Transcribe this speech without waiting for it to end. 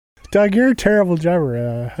Doug, you're a terrible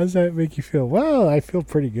drummer. How does that make you feel? Well, I feel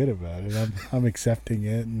pretty good about it. I'm accepting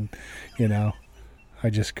it, and I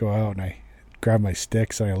just go out and I grab my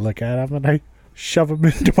sticks and I look at them and I shove them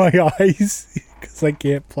into my eyes because I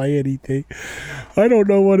can't play anything. I don't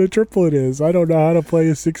know what a triplet is. I don't know how to play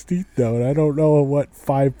a 16th note. I don't know what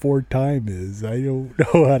 5/4 time is. I don't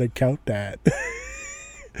know how to count that.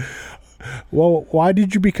 Well, why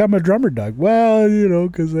did you become a drummer, Doug? Well,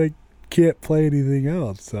 because I can't play anything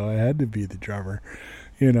else, so I had to be the drummer.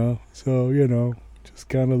 So just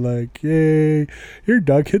kind of like, yay, here,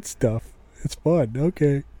 Doug, hit stuff. It's fun.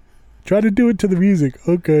 Okay. Try to do it to the music.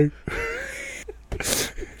 Okay.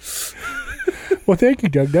 Well, thank you,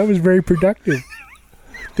 Doug. That was very productive.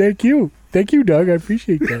 Thank you. Thank you, Doug. I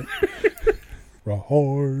appreciate that.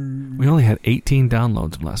 We only had 18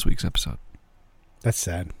 downloads of last week's episode. That's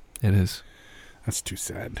sad. It is. That's too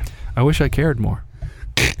sad. I wish I cared more.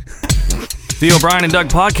 The O'Brien and Doug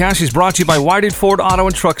podcast is brought to you by Whited Ford Auto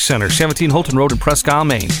and Truck Center, 17 Holton Road in Presque Isle,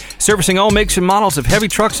 Maine. Servicing all makes and models of heavy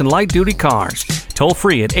trucks and light-duty cars. Toll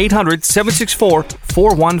free at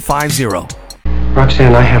 800-764-4150.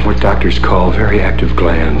 Roxanne, I have what doctors call very active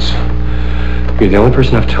glands. You're the only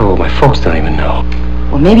person I've told. My folks don't even know.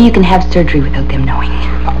 Well, maybe you can have surgery without them knowing.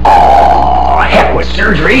 Oh, heck with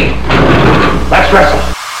surgery. Let's wrestle.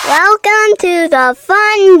 Welcome to the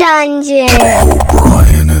Fun Dungeon.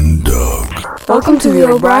 O'Brien and Doug. Welcome to the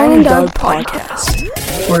O'Brien and Doug podcast,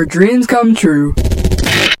 where dreams come true.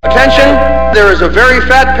 Attention, there is a very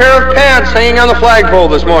fat pair of pants hanging on the flagpole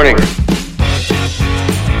this morning.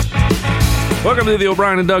 Welcome to the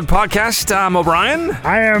O'Brien and Doug podcast. I'm O'Brien.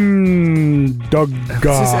 I am Doug. Is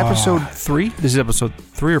this episode 3? This is episode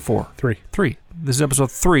 3 or 4? 3. 3. This is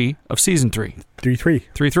episode 3 of season 3. 3. 3.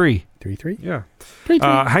 Yeah.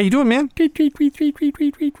 How you doing, man?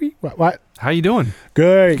 What? How you doing?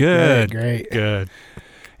 Good. Good. Great. Good.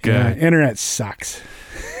 Yeah, internet sucks.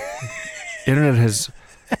 Internet has...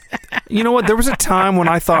 You know what? There was a time when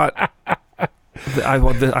I thought...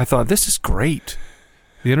 I thought, this is great.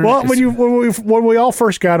 The internet when we all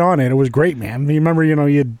first got on it was great, man. You remember,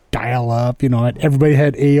 you'd dial up, everybody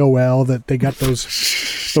had AOL, that they got those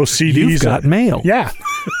CDs. You've got mail. Yeah.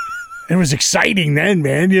 It was exciting then,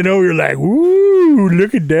 man. You're like, woo,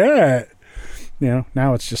 look at that.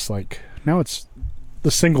 Now it's just like, it's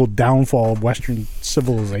the single downfall of Western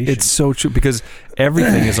civilization. It's so true because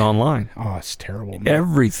everything is online. Oh, it's terrible, man.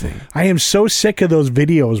 Everything. I am so sick of those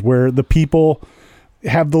videos where the people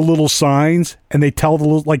have the little signs and they tell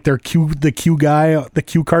their the cue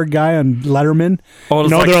card guy on Letterman. Oh,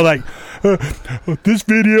 they're like, this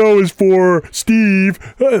video is for Steve.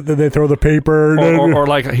 Then they throw the paper. Or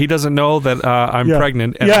like, he doesn't know that I'm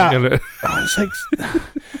pregnant. And it's like,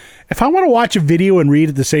 if I want to watch a video and read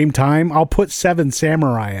at the same time, I'll put 7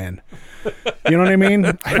 Samurai in. You know what I mean?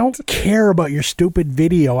 I don't care about your stupid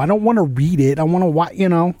video. I don't want to read it. I want to watch,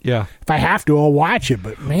 Yeah. If I have to, I'll watch it.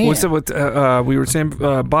 But, man. What's what we were saying?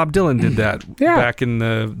 Bob Dylan did that back in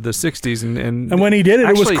the 60s. And when he did it,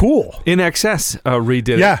 actually, it was cool. In Excess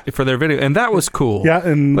redid it for their video. And that was cool. Yeah,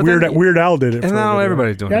 and Weird Al did it. And now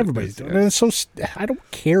everybody's doing it. Everybody's doing it. And it's so, I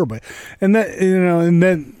don't care. But, and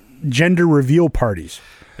then gender reveal parties.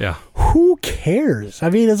 Yeah. Who cares?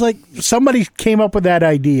 I mean, it's like somebody came up with that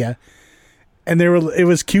idea. And it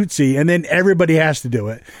was cutesy, and then everybody has to do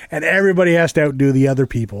it, and everybody has to outdo the other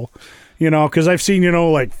people, because I've seen,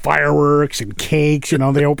 like fireworks and cakes,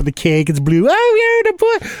 they open the cake, it's blue, oh, you're the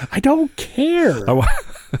boy. I don't care.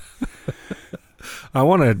 I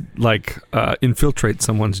want to, infiltrate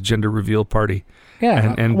someone's gender reveal party.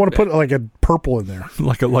 Yeah, and I want to put like a purple in there.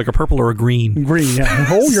 Like a purple or a green. Green, yeah.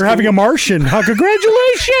 Oh, you're having a Martian.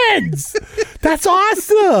 Congratulations! That's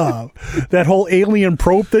awesome. That whole alien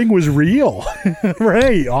probe thing was real.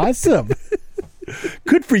 Right, awesome.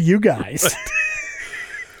 Good for you guys.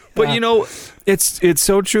 But it's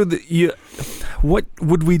so true that what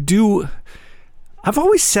would we do? I've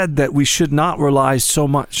always said that we should not rely so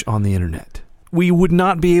much on the internet. We would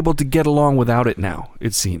not be able to get along without it now,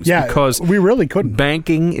 it seems. Yeah, because we really couldn't.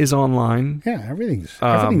 Banking is online. Yeah, everything's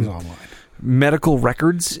online. Medical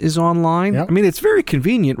records is online. Yep. I mean, it's very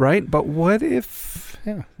convenient, right? But what if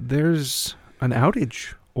there's an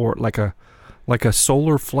outage or like a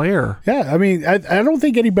solar flare? Yeah, I mean, I don't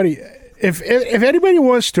think anybody... If anybody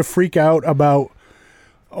wants to freak out about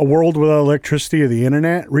a world without electricity or the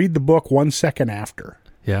internet, read the book 1 Second After.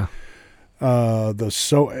 Yeah. I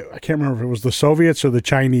can't remember if it was the Soviets or the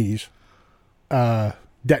Chinese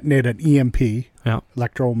detonated an EMP,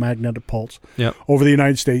 electromagnetic pulse, over the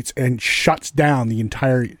United States and shuts down the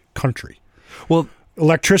entire country. Well,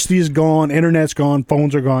 electricity is gone, internet's gone,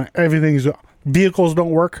 phones are gone, vehicles don't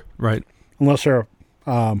work, right? Unless they're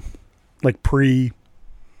like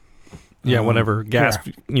whatever gas,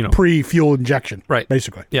 pre-fuel injection, right?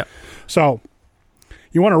 Basically, yeah. So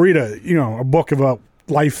you want to read a book about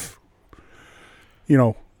life,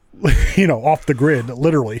 off the grid,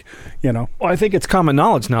 literally, Well, I think it's common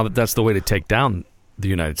knowledge now that that's the way to take down the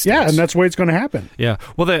United States. Yeah, and that's the way it's going to happen. Yeah.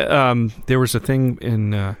 Well, there was a thing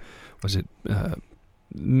in was it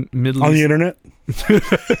Middle on East? The internet?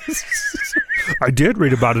 I did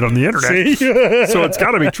read about it on the internet, See? So it's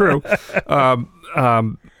got to be true.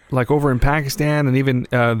 Like over in Pakistan, and even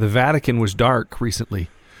the Vatican was dark recently.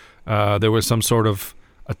 There was some sort of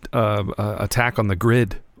attack on the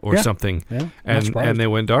grid or something, and they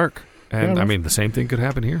went dark. And I mean, the same thing could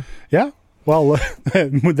happen here. Yeah. Well,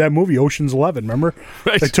 that movie Ocean's 11, remember?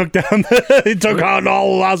 Right. They took down, out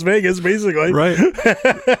all of Las Vegas, basically. Right.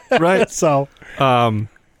 Right. So, but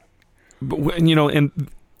and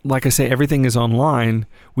like I say, everything is online.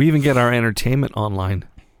 We even get our entertainment online.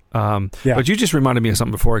 But you just reminded me of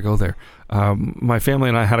something before I go there. My family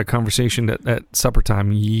and I had a conversation at supper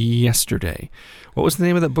time yesterday. What was the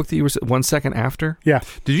name of that book that you were 1 second after? Yeah.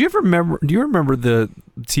 Do you remember the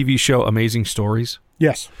TV show Amazing Stories?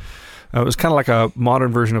 Yes. It was kind of like a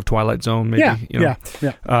modern version of Twilight Zone, maybe. Yeah.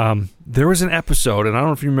 There was an episode, and I don't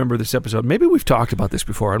know if you remember this episode. Maybe we've talked about this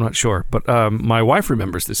before. I'm not sure, but my wife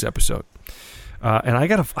remembers this episode, and I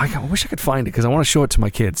wish I could find it because I want to show it to my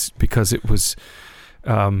kids because it was.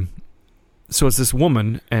 So it's this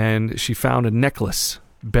woman, and she found a necklace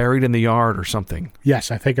buried in the yard or something.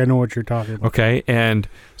 Yes, I think I know what you're talking about. Okay, and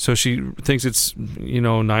so she thinks it's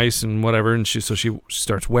nice and whatever, and she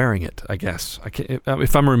starts wearing it. I guess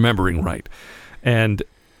if I'm remembering right, and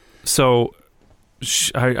so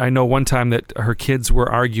I know one time that her kids were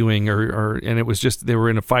arguing, and it was just they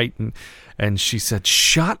were in a fight, and she said,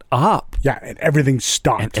 "Shut up!" Yeah, and everything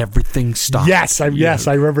stopped. Yes, I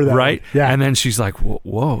remember that. Right? One. Yeah, and then she's like,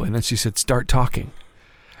 "Whoa!" And then she said, "Start talking."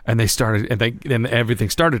 And they started, and everything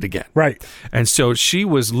started again. Right. And so she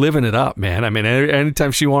was living it up, man. I mean,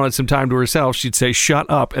 anytime she wanted some time to herself, she'd say, "Shut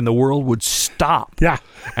up," and the world would stop. Yeah.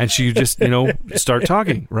 And she would just, start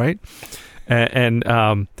talking, right? And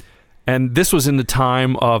this was in the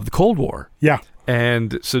time of the Cold War. Yeah.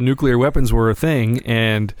 And so nuclear weapons were a thing,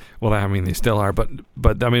 and well, I mean, they still are, but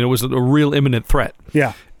I mean, it was a real imminent threat.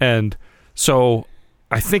 Yeah. And so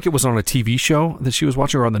I think it was on a TV show that she was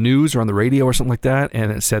watching, or on the news, or on the radio, or something like that,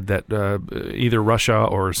 and it said that either Russia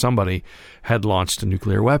or somebody had launched a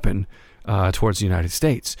nuclear weapon towards the United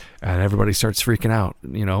States, and everybody starts freaking out,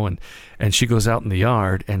 and she goes out in the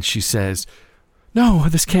yard and she says, "No,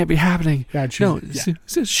 this can't be happening." Yeah, she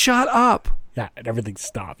says, "Shut up." Yeah, and everything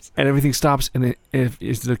stops. And if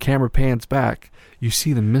the camera pans back, you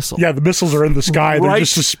see the missile. Yeah, the missiles are in the sky. They're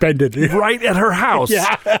just suspended. Right at her house.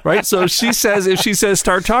 Yeah. Right? So if she says,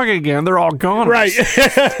 "Start talking again," they're all gone. Right.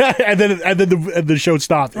 and then the show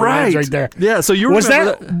stopped. Right. Right there. Yeah, so you remember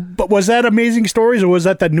that. But was that Amazing Stories, or was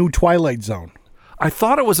that the new Twilight Zone? I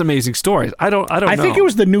thought it was Amazing Stories. I don't know. I think it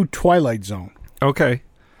was the new Twilight Zone. Okay.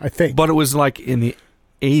 I think. But it was like in the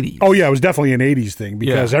 80s. Oh, yeah, it was definitely an 80s thing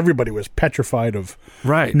because everybody was petrified of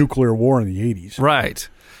nuclear war in the 80s. Right.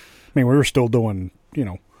 I mean, we were still doing,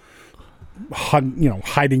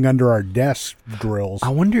 hiding under our desk drills. I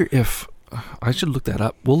wonder if I should look that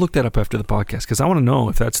up. We'll look that up after the podcast because I want to know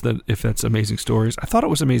if that's Amazing Stories. I thought it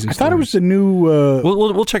was Amazing Stories. I thought it was the new.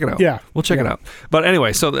 We'll check it out. Yeah, we'll check it out. But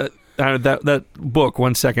anyway, so that book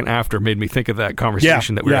 1 second after made me think of that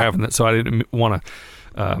conversation that we were having. So I didn't want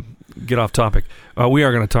to get off topic. We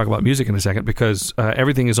are going to talk about music in a second because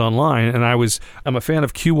everything is online, and I'm a fan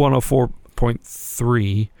of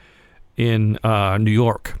Q104.3 in New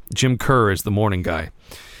York. Jim Kerr is the morning guy,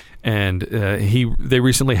 and they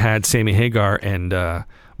recently had Sammy Hagar and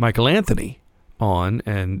Michael Anthony on,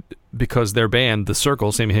 and because their band, The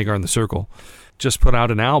Circle, Sammy Hagar and The Circle, just put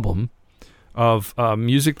out an album of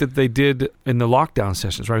music that they did in the lockdown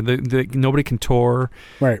sessions, right? Nobody can tour.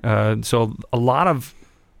 Right. So a lot of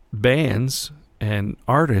bands and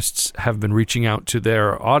artists have been reaching out to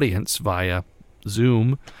their audience via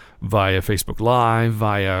Zoom, via Facebook Live,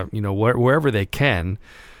 via, wherever they can.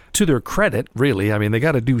 To their credit, really. I mean, they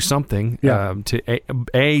got to do something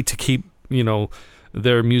to keep,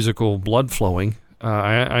 their musical blood flowing.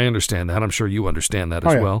 I understand that. I'm sure you understand that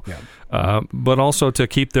as well. Yeah. But also to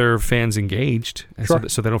keep their fans engaged, so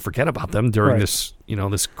they don't forget about them during this,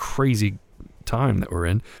 this crazy time that we're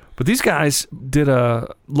in. But these guys did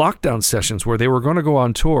lockdown sessions where they were going to go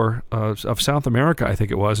on tour of South America, I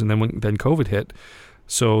think it was, and then COVID hit,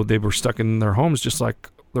 so they were stuck in their homes just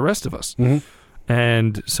like the rest of us. Mm-hmm.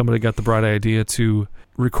 And somebody got the bright idea to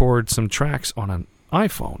record some tracks on an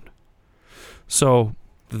iPhone. So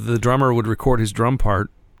the drummer would record his drum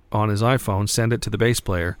part on his iPhone, send it to the bass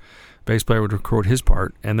player. Bass player would record his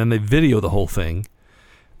part, and then they video the whole thing.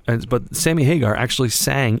 But Sammy Hagar actually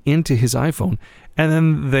sang into his iPhone, and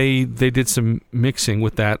then they did some mixing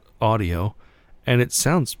with that audio, and it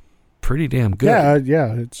sounds pretty damn good.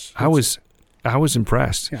 Yeah. I was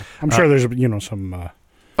impressed. Yeah, I'm sure there's some.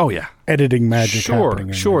 Oh yeah, editing magic.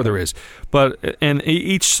 happening. Sure, there is. But and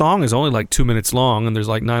each song is only like 2 minutes long, and there's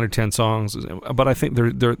like 9 or 10 songs. But I think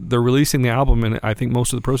they're releasing the album, and I think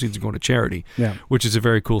most of the proceeds are going to charity. Yeah, which is a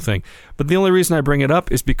very cool thing. But the only reason I bring it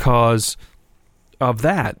up is because of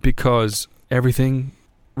that, because everything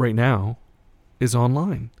right now is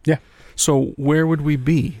online. Yeah. So where would we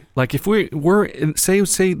be? Like if we're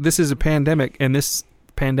say this is a pandemic, and this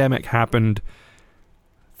pandemic happened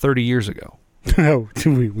 30 years ago. No,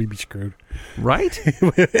 we'd be screwed. Right?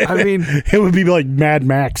 I mean, it would be like Mad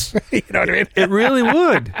Max. You know what I mean? It really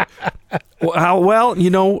would. Well,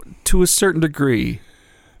 to a certain degree.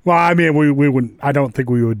 Well, I mean, we wouldn't. I don't think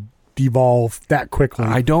we would devolve that quickly.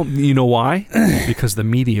 I don't. You know why? Because the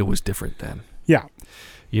media was different then. Yeah.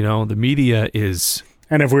 The media is.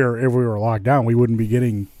 And if we were locked down, we wouldn't be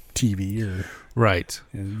getting TV or. Right.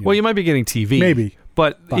 Well, you might be getting TV, maybe,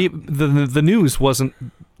 but the news wasn't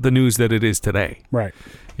the news that it is today. Right.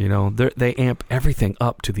 They amp everything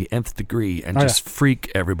up to the nth degree and just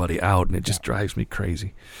freak everybody out, and it just drives me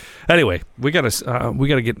crazy. Anyway, we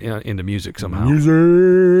gotta get into music somehow.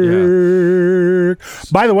 Music. Yeah.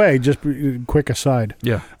 By the way, just quick aside.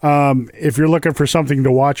 Yeah. If you're looking for something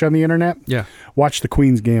to watch on the internet, watch The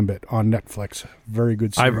Queen's Gambit on Netflix. Very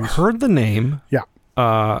good series. I've heard the name. Yeah.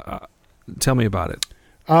 Tell me about it.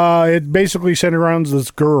 It basically centers around this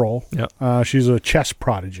girl. Yep. She's a chess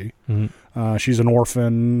prodigy. Mm-hmm. She's an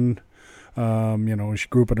orphan. She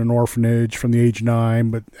grew up in an orphanage from the age of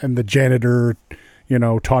 9, and the janitor,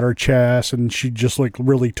 taught her chess, and she just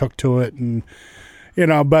really took to it, and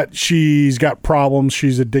but she's got problems.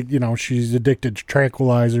 She's addicted to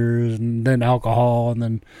tranquilizers and then alcohol and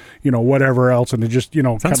then, whatever else. And it just,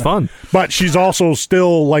 that's fun. But she's also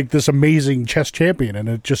still like this amazing chess champion, and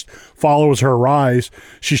it just follows her rise.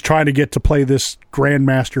 She's trying to get to play this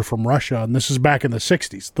grandmaster from Russia. And this is back in the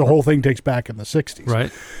 60s. The whole thing takes back in the 60s. Right.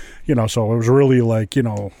 So it was really like,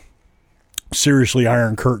 seriously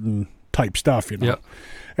Iron Curtain type stuff, Yep.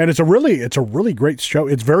 And it's a really great show.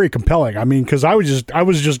 It's very compelling. I mean, because I was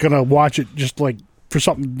just gonna watch it just like for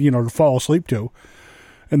something to fall asleep to,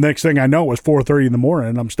 and next thing I know it was 4:30 in the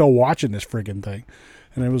morning, and I'm still watching this friggin' thing.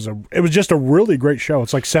 And it was just a really great show.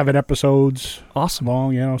 It's like 7 episodes, awesome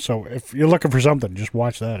long. So if you're looking for something, just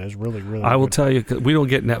watch that. It's really really. I will good. tell you, 'cause we don't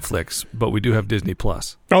get Netflix, but we do have Disney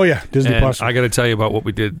Plus. Oh yeah, Disney Plus. I got to tell you about what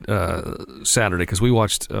we did Saturday, because we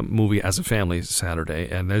watched a movie as a family Saturday,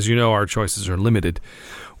 and as you know, our choices are limited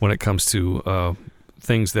when it comes to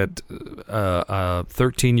things that a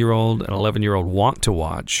 13-year-old and 11-year-old want to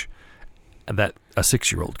watch that a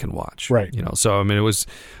 6-year-old can watch. Right. So I mean,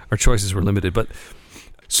 our choices were limited, but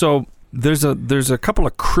so there's a couple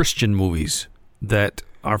of Christian movies that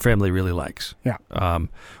our family really likes. Yeah.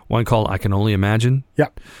 One called I Can Only Imagine. Yeah.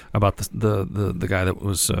 About the guy that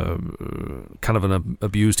was kind of an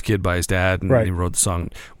abused kid by his dad, and right. he wrote the song.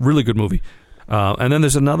 Really good movie. And then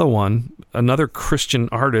there's another Christian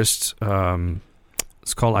artist.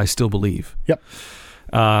 It's called I Still Believe. Yep.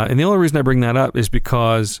 And the only reason I bring that up is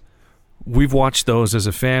because we've watched those as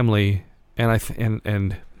a family, and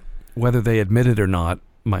and whether they admit it or not,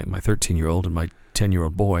 my 13-year-old and my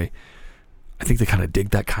 10-year-old boy, I think they kind of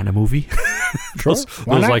dig that kind of movie. Sure. those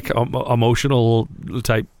like emotional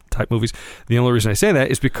type movies. The only reason I say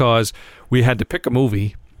that is because we had to pick a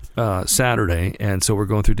movie Saturday, and so we're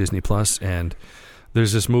going through Disney Plus, and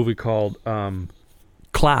there's this movie called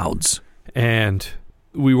Clouds, and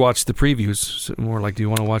we watched the previews, and we're like, do you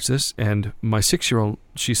want to watch this? And my 6-year-old,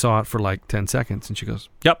 she saw it for like 10 seconds, and she goes,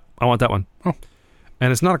 yep, I want that one. Oh.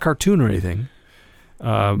 And it's not a cartoon or anything.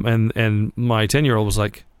 And my 10-year-old was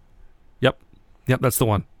like, yep, that's the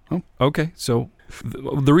one. Oh. Okay, so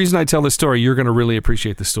the reason I tell this story, you're going to really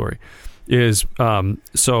appreciate the story, is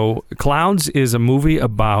so Clouds is a movie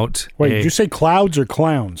about... Wait, did you say clouds or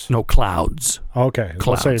clowns? No, Clouds. Okay. Clouds.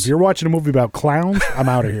 Let's say, if you're watching a movie about clowns, I'm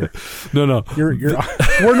out of here. No.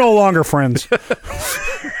 We're no longer friends.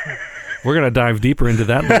 We're going to dive deeper into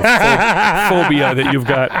that little phobia that you've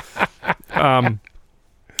got.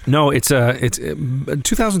 No, it's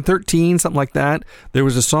 2013, something like that. There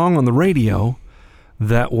was a song on the radio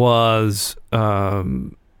that was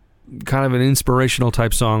kind of an inspirational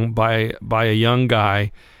type song by a young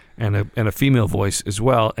guy and a female voice as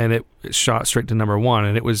well, and it shot straight to number 1,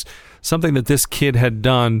 and it was something that this kid had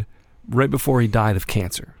done right before he died of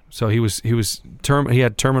cancer. So he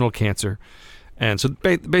had terminal cancer, And so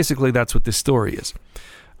basically that's what this story is.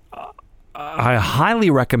 I highly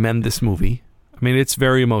recommend this movie. I mean, it's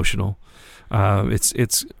very emotional.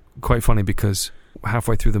 It's quite funny because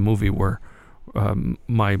halfway through the movie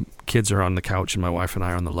my kids are on the couch and my wife and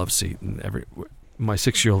I are on the love seat, and my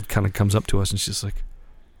 6-year-old kind of comes up to us and she's like,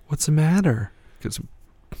 "What's the matter?" Because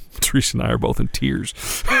Teresa and I are both in tears.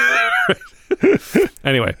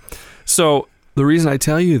 Anyway, so the reason I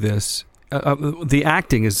tell you this, the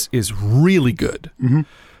acting is really good.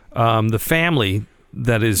 Mm-hmm. The family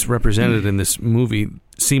that is represented in this movie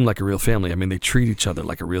seem like a real family. I mean, they treat each other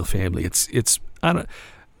like a real family.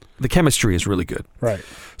 The chemistry is really good. Right.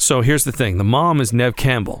 So here's the thing. The mom is Neve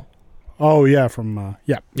Campbell. Oh, yeah, from,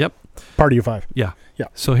 Yep. Party of Five. Yeah. Yeah.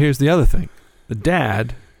 So here's the other thing. The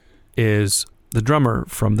dad is the drummer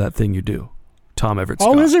from That Thing You Do, Tom Everett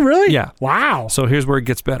Scott. Oh, is it really? Yeah. Wow. So here's where it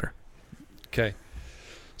gets better. Okay.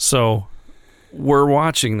 So we're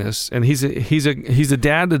watching this, and he's a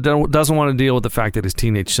dad that doesn't want to deal with the fact that his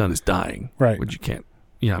teenage son is dying. Right. Which you can't.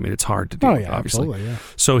 I mean, it's hard to deal with, obviously. Absolutely, yeah.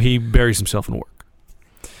 So he buries himself in work.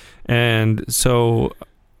 And so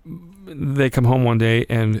they come home one day,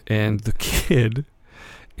 and the kid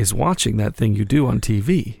is watching That Thing You Do on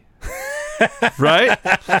TV. Right?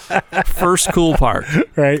 First cool part.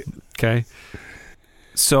 Right. Okay.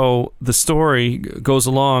 So the story goes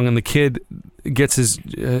along, and the kid gets his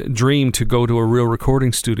dream to go to a real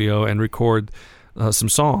recording studio and record some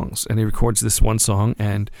songs. And he records this one song.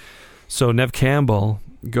 And so Neve Campbell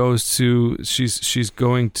goes to, she's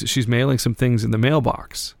mailing some things in the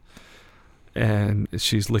mailbox. And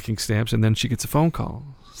she's licking stamps, and then she gets a phone call.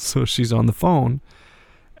 So she's on the phone,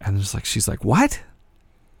 and she's like, "What?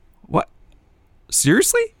 What?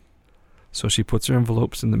 Seriously?" So she puts her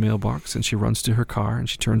envelopes in the mailbox, and she runs to her car, and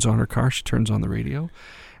she turns on her car. She turns on the radio,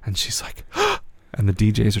 and she's like, and the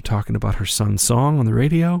DJs are talking about her son's song on the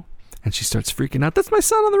radio, and she starts freaking out. "That's my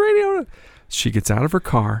son on the radio." She gets out of her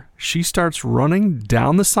car. She starts running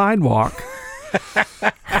down the sidewalk.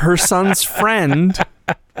 Her son's friend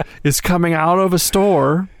is coming out of a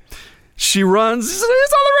store. She runs. It's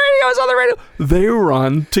on the radio. They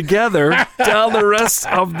run together down the rest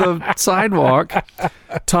of the sidewalk.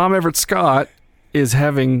 Tom Everett Scott is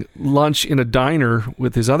having lunch in a diner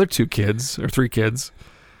with his other 2 kids, or 3 kids,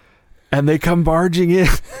 and they come barging in.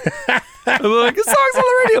 I'm like, "This song's on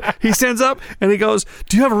the radio." He stands up and he goes,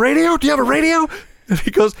 "Do you have a radio? Do you have a radio?" And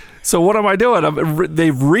he goes, "So what am I doing?"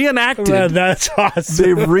 They've reenacted. Man, that's awesome.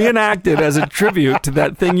 They've reenacted as a tribute to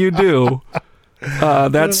That Thing You Do.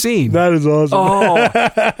 That scene. That is awesome. Oh,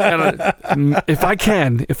 and, if I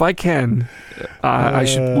can,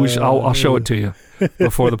 I'll show it to you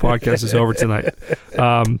before the podcast is over tonight.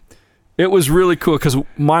 It was really cool because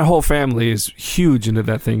my whole family is huge into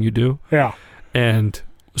That Thing You Do. Yeah. And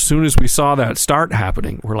as soon as we saw that start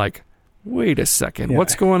happening, we're like, "Wait a second,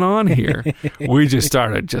 what's going on here?" We just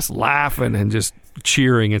started just laughing and just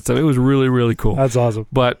cheering and stuff. It was really, really cool. That's awesome.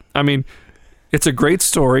 But, I mean, it's a great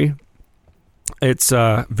story. It's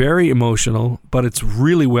very emotional, but it's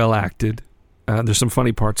really well acted. There's some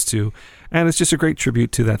funny parts, too. And it's just a great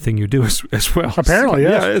tribute to That Thing You Do as well. Apparently,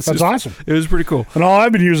 yes. Yeah, That's awesome. It was pretty cool. And all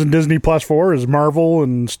I've been using Disney Plus for is Marvel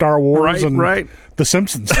and Star Wars and The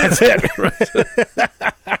Simpsons. That's it.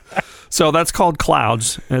 So that's called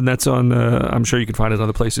Clouds, and that's on. I'm sure you can find it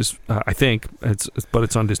other places. I think but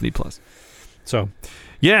it's on Disney Plus. So,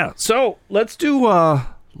 yeah. So let's do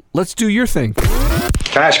your thing.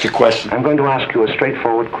 Can I ask you a question? I'm going to ask you a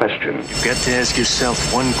straightforward question. You've got to ask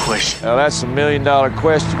yourself one question. Now that's a $1 million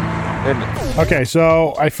question, isn't it? Okay,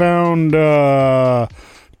 so I found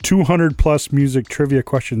 200 plus music trivia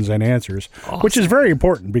questions and answers, which is very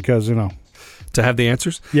important because to have the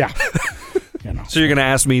answers. Yeah. So you're going to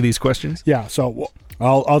ask me these questions? Yeah. So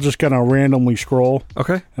I'll just kind of randomly scroll.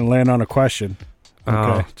 Okay. And land on a question. Okay.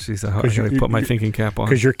 Oh, jeez, I got to put my thinking cap on.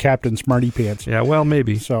 Because you're Captain Smarty Pants. Yeah. Well,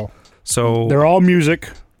 maybe. So they're all music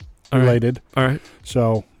related. All right.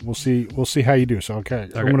 So we'll see how you do. So okay.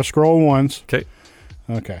 I'm going to scroll once. Okay.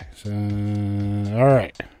 Okay. So all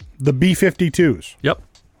right. The B-52s. Yep.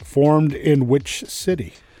 Formed in which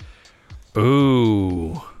city?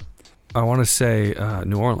 Ooh. I want to say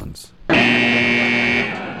New Orleans.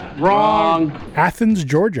 Wrong. Athens,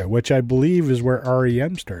 Georgia, which I believe is where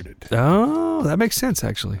REM started. Oh, that makes sense,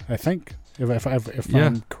 actually. I think, if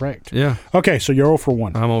I'm correct. Yeah. Okay, so you're 0 for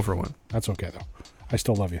 1. I'm 0 for 1. That's okay, though. I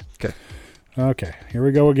still love you. Okay. Okay, here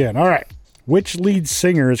we go again. All right. Which lead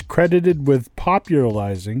singer is credited with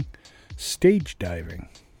popularizing stage diving?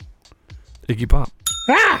 Iggy Pop.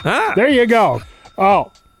 There you go.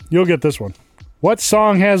 Oh, you'll get this one. What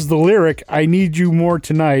song has the lyric, "I need you more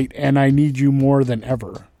tonight and I need you more than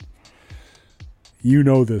ever"? You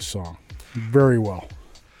know this song. very well.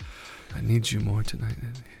 I need you more tonight.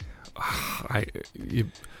 I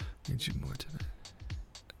need you more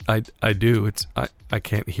tonight. I do. I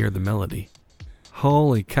can't hear the melody.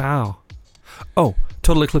 Holy cow. Oh,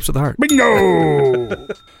 Total Eclipse of the Heart. Bingo!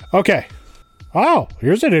 Okay. Oh,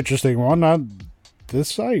 here's an interesting one.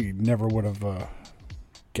 This I never would have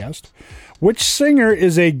guessed. Which singer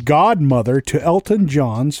is a godmother to Elton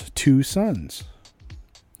John's 2 sons?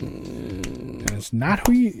 And it's not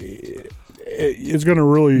who you... It's going to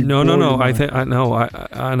really... No.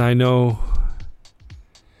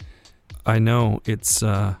 I know it's...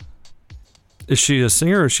 is she a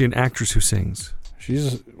singer or is she an actress who sings?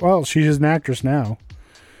 She's an actress now.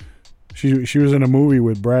 She was in a movie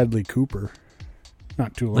with Bradley Cooper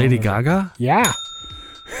not too long Lady ago. Gaga? Yeah.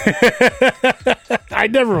 I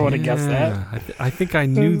never would have guessed that. I think I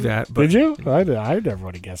knew that. But did you? I never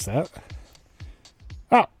would have guessed that.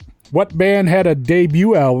 Oh, what band had a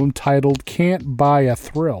debut album titled Can't Buy a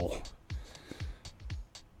Thrill?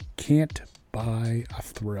 Can't Buy a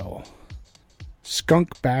Thrill.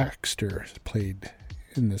 Skunk Baxter played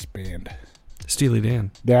in this band. Steely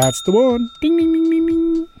Dan. That's the one. Ding, ding, ding, ding,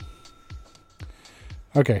 ding.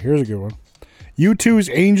 Okay, here's a good one. U2's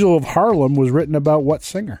Angel of Harlem was written about what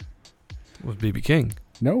singer? Was B.B. King.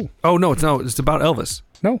 No. Oh, no, it's about Elvis.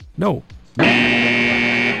 No.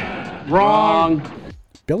 Wrong.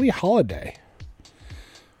 Billie Holiday.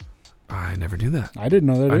 I never knew that. I didn't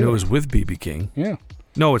know that I either. know it was with B.B. King. Yeah.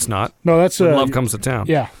 No, it's not. No, that's... When Love Comes to Town.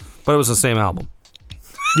 Yeah. But it was the same album.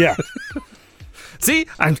 Yeah. See?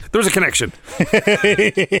 There's a connection.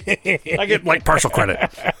 I get, partial credit.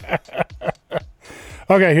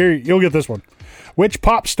 Okay, here, you'll get this one. Which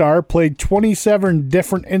pop star played 27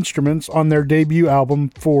 different instruments on their debut album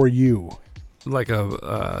For You?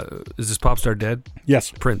 Is this pop star dead?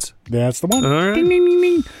 Yes. Prince. That's the one. All right. Ding, ding, ding,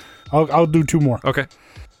 ding. I'll do 2 more. Okay.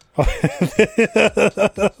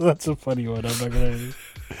 That's a funny one. I'm not going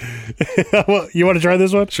to... Well, you want to try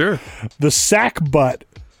this one? Sure. The sackbut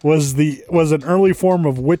was an early form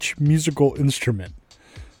of which musical instrument?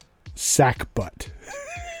 Sackbut.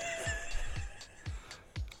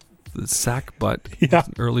 The sackbut Yeah. is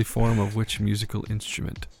an early form of which musical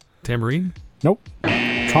instrument? Tambourine? Nope.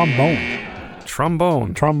 Trombone.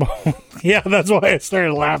 Trombone. Yeah, that's why I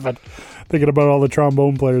started laughing. Thinking about all the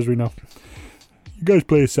trombone players we know. You guys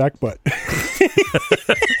play a sackbut.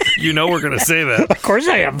 You know we're going to say that. Of course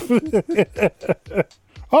I am.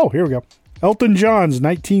 Oh, here we go. Elton John's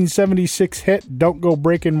 1976 hit Don't Go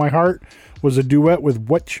Breaking My Heart was a duet with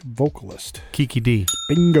which vocalist? Kiki D.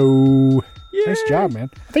 Bingo. Yay. Nice job, man.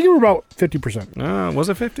 I think you were about 50%. Was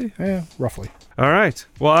it 50? Yeah, roughly. All right.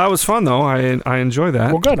 Well, that was fun, though. I enjoy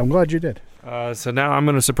that. Well, good. I'm glad you did. So now I'm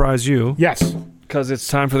going to surprise you. Yes. Because it's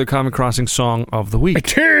time for the Comic Crossing Song of the Week.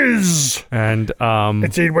 It is! And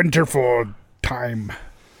it's a wonderful time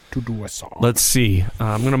to do a song. Let's see.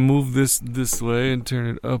 I'm going to move this way and turn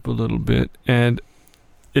it up a little bit. And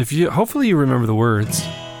hopefully you remember the words.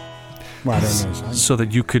 Well, I don't know. So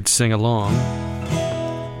that you could sing along.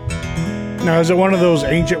 Now, is it one of those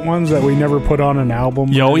ancient ones that we never put on an album?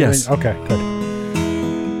 Oh, yes. Okay, good.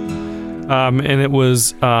 And it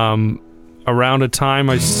was around a time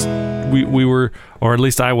we were, or at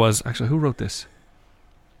least I was. Actually, who wrote this?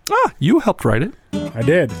 You helped write it. I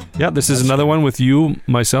did. Yeah, this is another one with you,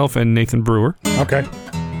 myself, and Nathan Brewer. Okay.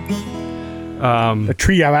 The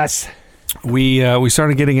three of us. We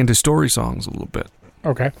started getting into story songs a little bit.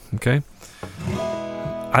 Okay.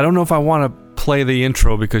 I don't know if I want to play the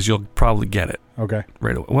intro because you'll probably get it. Okay.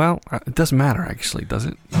 Right away. Well, it doesn't matter actually, does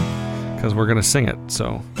it? Because we're gonna sing it.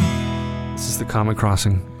 So this is the Comic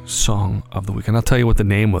Crossing Song of the Week, and I'll tell you what the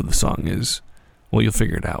name of the song is. Well, you'll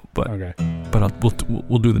figure it out, but okay. But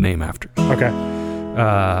we'll do the name after. Okay.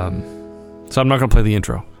 So I'm not gonna play the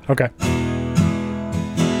intro. Okay.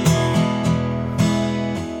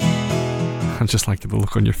 I just like the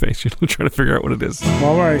look on your face. You're trying to figure out what it is.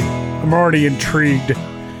 All right. I'm already intrigued.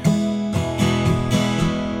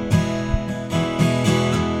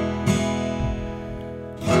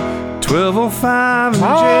 $12.05 and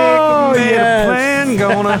Jacob made a plan.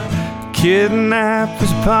 Gonna kidnap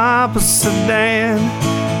his Papa sedan.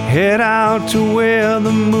 Head out to where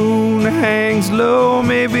the moon hangs low.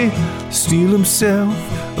 Maybe steal himself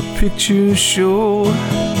a picture show.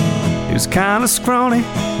 He was kind of scrawny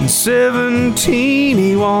and 17.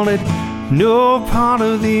 He wanted no part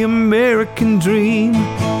of the American dream.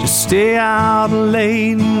 Just stay out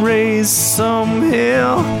late and raise some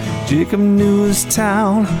hell. Jacob knew his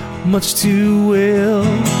town much too well.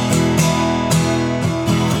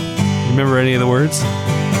 Remember any of the words?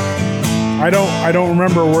 I don't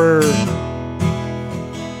remember where.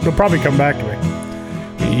 They'll probably come back to me.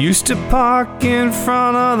 Used to park in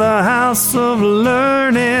front of the House of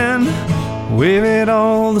Learning, wave at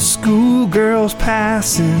all the schoolgirls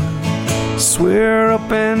passing. Swear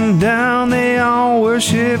up and down they all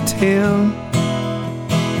worshipped him.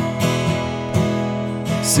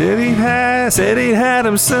 Said he had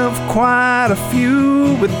himself quite a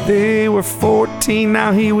few, but they were 14,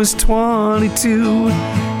 now he was 22.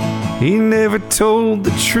 He never told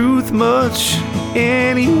the truth much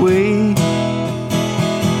anyway.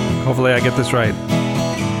 Hopefully I get this right.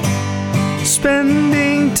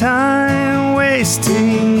 Spending time,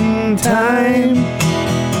 wasting time.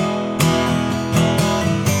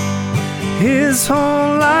 His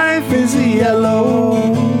whole life is a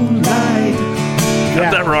yellow light.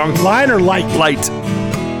 Got that wrong. Line or light? Light.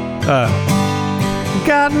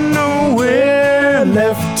 Got nowhere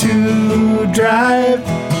left to drive.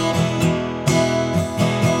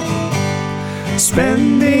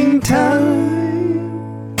 Spending time.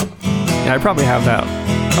 Yeah, I probably have that.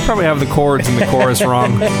 I probably have the chords and the chorus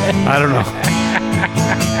wrong. I don't know.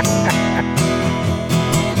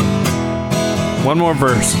 One more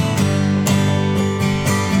verse.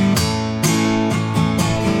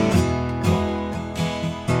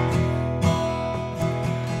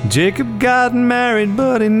 Jacob got married,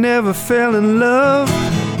 but he never fell in love.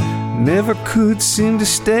 Never could seem to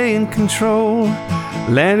stay in control.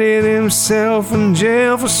 Landed himself in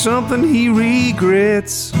jail for something he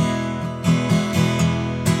regrets.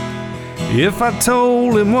 If I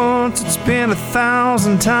told him once, it's been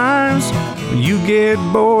 1,000 times. When you get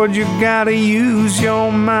bored, you gotta use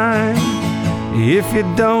your mind. If you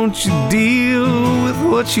don't, you deal with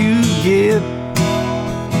what you get.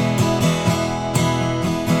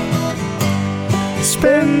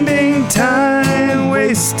 Spending time,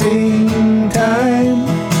 wasting time.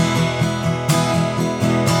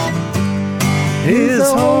 His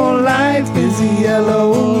whole life is a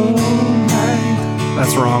yellow light.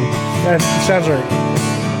 That's wrong. That sounds right.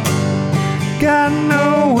 Got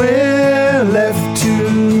nowhere left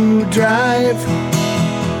to drive.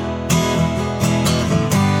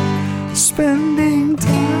 Spending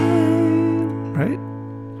time. Right?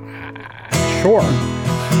 Sure.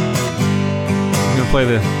 I'm going to play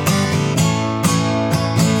the...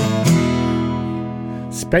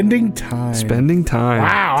 Spending time. Spending time.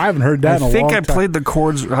 Wow, I haven't heard that in a long time. I think I played the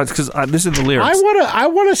chords because this is the lyrics. I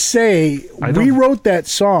want to say we wrote that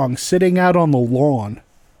song sitting out on the lawn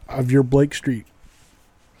of your Blake Street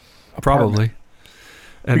apartment. Probably.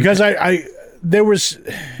 And because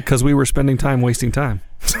because we were spending time wasting time.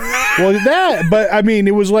 Well, but I mean,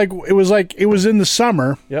 it was in the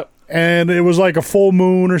summer. Yep. And it was like a full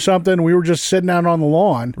moon or something. We were just sitting out on the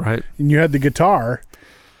lawn. Right. And you had the guitar.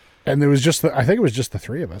 And there was I think it was just the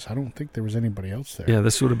three of us. I don't think there was anybody else there. Yeah,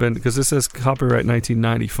 this would have been, because this says copyright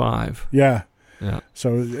 1995. Yeah. Yeah.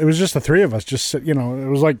 So it was just the three of us. Just, it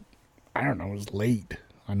was like, I don't know, it was late.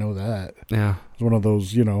 I know that. Yeah. It was one of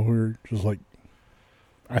those, we were just like,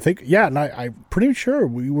 I think, yeah, and I'm pretty sure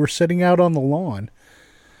we were sitting out on the lawn.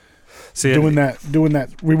 See, doing that.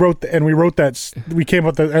 We wrote that. We came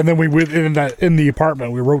up and then we went in the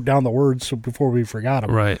apartment. We wrote down the words before we forgot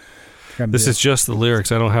them. Right. This is just the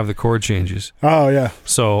lyrics. I don't have the chord changes. Oh yeah.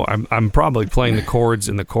 So I'm probably playing the chords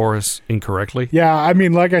in the chorus incorrectly. Yeah, I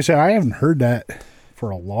mean, like I said, I haven't heard that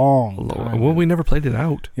for a long time. Well, we never played it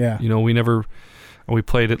out. Yeah. We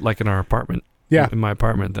played it like in our apartment. Yeah. In my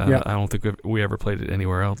apartment. Yeah. I don't think we ever played it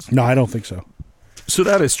anywhere else. No, I don't think so. So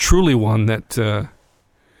that is truly one that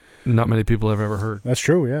not many people have ever heard. That's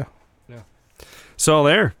true. Yeah. Yeah. So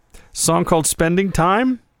there, song called "Spending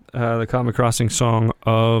Time." The Comic Crossing song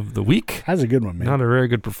of the week. That's a good one, man. Not a very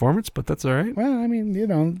good performance, but that's all right. Well, I mean,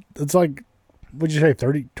 it's like, what'd you say,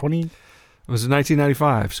 30, 20? It was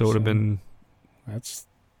 1995, so it would have been that's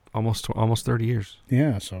almost 30 years.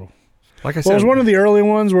 Yeah, so. Like I said. Well, it was one of the early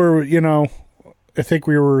ones where, I think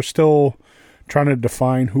we were still trying to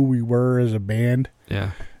define who we were as a band.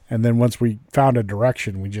 Yeah. And then once we found a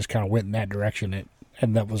direction, we just kind of went in that direction.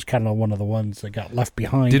 And that was kind of one of the ones that got left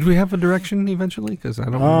behind. Did we have a direction eventually? Because I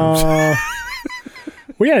don't remember.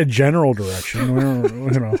 We had a general direction.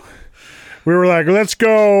 We were like, let's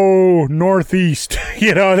go northeast.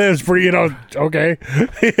 That was pretty, okay.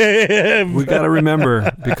 We got to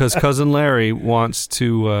remember, because Cousin Larry wants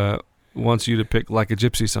you to pick Like a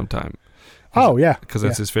Gypsy sometime. Oh, yeah. Because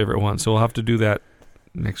that's his favorite one. So we'll have to do that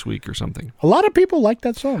next week or something. A lot of people like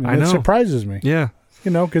that song. I know. It surprises me. Yeah.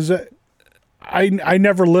 Because I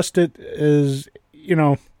never list it as, I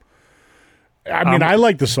mean, I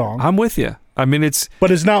like the song. I'm with you. I mean, it's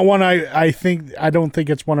not one I don't think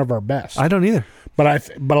it's one of our best. I don't either. But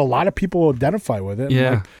but a lot of people identify with it. Yeah.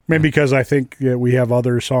 Like, maybe because I think we have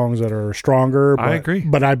other songs that are stronger. But, I agree.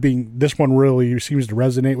 But this one really seems to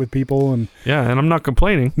resonate with people. And and I'm not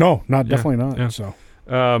complaining. No, definitely not. Yeah.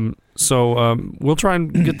 So we'll try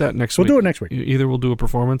and get that next week. We'll do it next week. Either we'll do a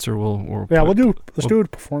performance or let's do a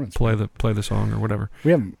performance. Play the song or whatever.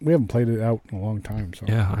 We haven't played it out in a long time. So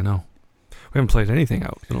yeah, I know. We haven't played anything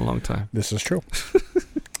out in a long time. This is true.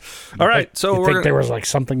 All right, so I think there was like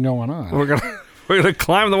something going on. We're gonna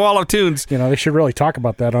climb the wall of tunes. They should really talk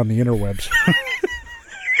about that on the interwebs.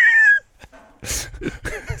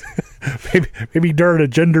 maybe during a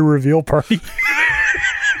gender reveal party.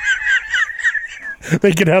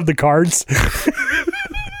 They could have the cards.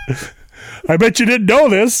 I bet you didn't know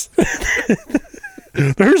this.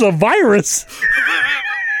 There's a virus.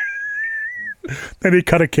 Then they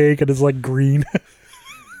cut a cake and it's like green.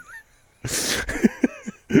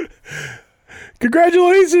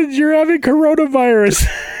 Congratulations, you're having coronavirus.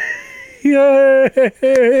 Yay!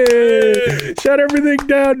 Shut everything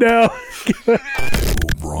down now.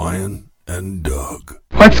 O'Brien and Doug.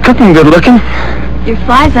 What's cooking, good looking? Your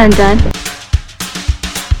fly's undone.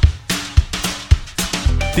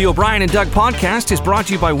 The O'Brien and Doug podcast is brought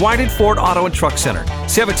to you by Whited Ford Auto and Truck Center,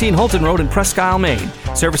 17 Holton Road in Presque Isle, Maine.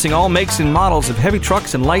 Servicing all makes and models of heavy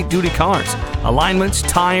trucks and light-duty cars. Alignments,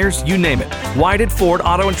 tires, you name it. Whited Ford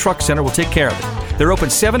Auto and Truck Center will take care of it. They're open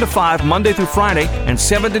 7 to 5 Monday through Friday and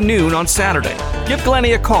 7 to noon on Saturday. Give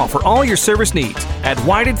Glennie a call for all your service needs at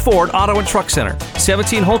Whited Ford Auto and Truck Center,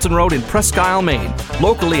 17 Holton Road in Presque Isle, Maine.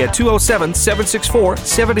 Locally at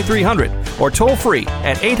 207-764-7300 or toll free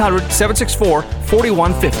at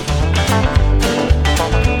 800-764-4150.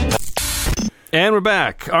 And we're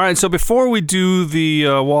back. All right, so before we do the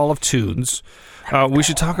Wall of Tunes, we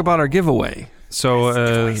should talk about our giveaway. So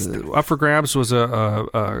up for grabs was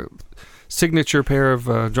a signature pair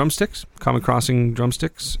of drumsticks, Common Crossing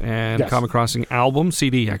drumsticks, and Common Crossing album,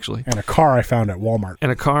 CD actually. And a car I found at Walmart.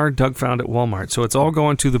 And a car Doug found at Walmart. So it's all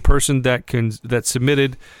going to the person that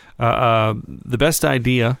submitted the best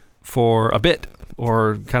idea for a bit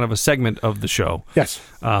or kind of a segment of the show. Yes.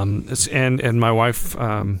 And my wife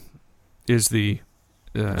is the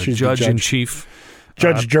judge in chief.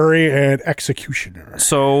 Judge, jury, and executioner.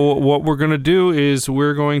 So what we're going to do is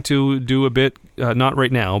we're going to do a bit, not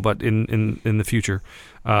right now, but in the future,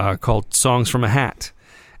 called Songs from a Hat.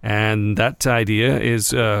 And that idea is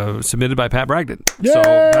submitted by Pat Bragdon. Yay, so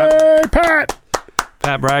Pat!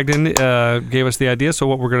 Pat Bragdon gave us the idea. So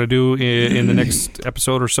what we're going to do in the next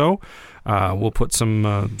episode or so, we'll put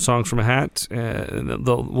some songs from a hat.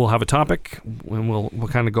 We'll have a topic, and we'll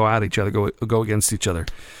kind of go at each other, go against each other.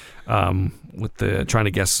 With the trying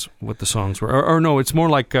to guess what the songs were, or no, it's more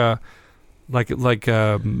like we'll pick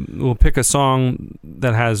a song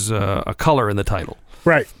that has a color in the title,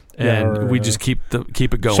 right? And we just keep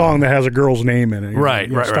it going. Song that has a girl's name in it, right?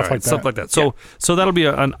 Stuff like that. Stuff like that. So that'll be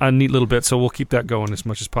a neat little bit. So we'll keep that going as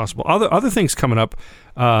much as possible. Other things coming up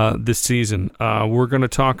this season. We're going to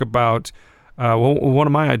talk about. One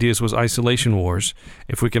of my ideas was Isolation Wars.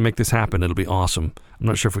 If we can make this happen, it'll be awesome. I'm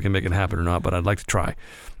not sure if we can make it happen or not, but I'd like to try.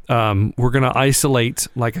 We're going to isolate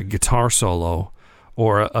like a guitar solo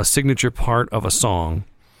or a signature part of a song,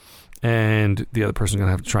 and the other person's going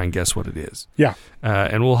to have to try and guess what it is. Yeah.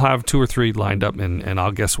 And we'll have 2 or 3 lined up, and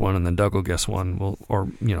I'll guess one, and then Doug will guess one.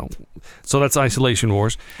 So that's Isolation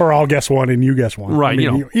Wars. Or I'll guess one, and you guess one. Right,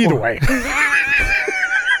 either way.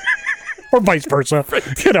 Or vice versa,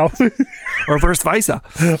 Or vice versa.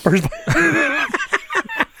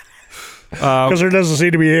 Because there doesn't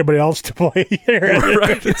seem to be anybody else to play here.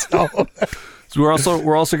 Right. So we're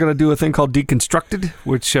also going to do a thing called Deconstructed,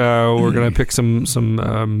 which we're going to pick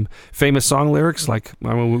some famous song lyrics. Like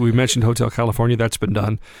we mentioned Hotel California, that's been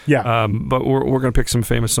done. Yeah. But we're going to pick some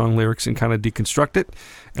famous song lyrics and kind of deconstruct it.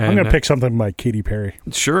 And, I'm going to pick something by Katy Perry.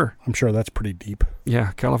 Sure. I'm sure that's pretty deep.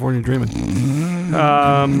 Yeah, California Dreamin'.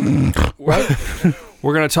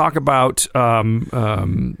 We're going to talk about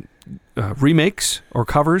remakes or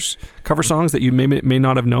cover songs that you may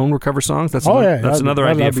not have known were cover songs. That's another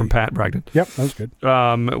idea from Pat Bragdon. Yep, that's good.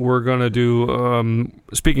 We're going to do,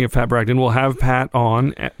 speaking of Pat Bragdon, we'll have Pat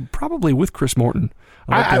on, probably with Chris Morton.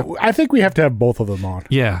 I think we have to have both of them on.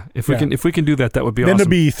 Yeah, if we can do that, that would be then awesome. Then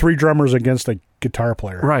there'd be 3 drummers against a guitar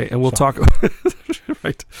player. Right, and we'll talk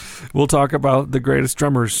right. We'll talk about the greatest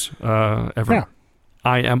drummers ever. Yeah.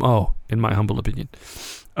 IMO, in my humble opinion.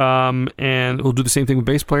 And we'll do the same thing with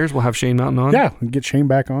bass players. We'll have Shane Mountain on. Yeah, we'll get Shane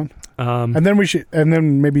back on. And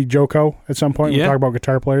then maybe Joko at some point. We'll talk about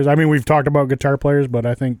guitar players. I mean, we've talked about guitar players, but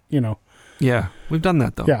I think, Yeah, we've done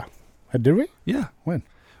that, though. Yeah. Did we? Yeah. When?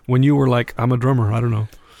 when you were like, I'm a drummer. I don't know.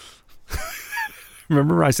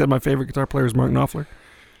 Remember I said my favorite guitar player is Mark Knopfler?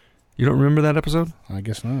 You don't remember that episode? I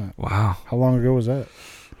guess not. Wow. How long ago was that?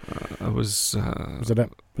 Was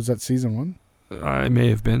that season 1? I may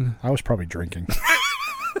have been. I was probably drinking.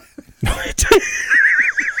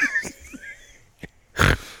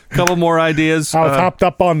 Couple more ideas. I was hopped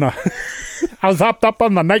up on the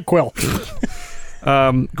NyQuil.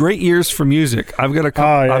 Great years for music. I've got a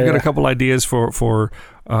couple. I've got a couple ideas for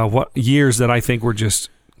what years that I think were just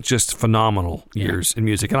phenomenal years in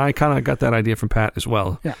music, and I kind of got that idea from Pat as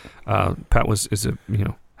well. Yeah, Pat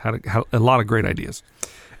had a lot of great ideas,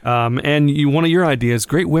 and one of your ideas,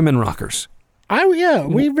 great women rockers. I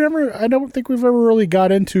don't think we've ever really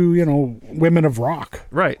got into women of rock,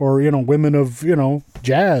 right? Or women of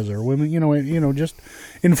jazz, or women just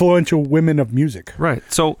influential women of music, right?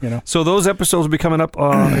 So so those episodes will be coming up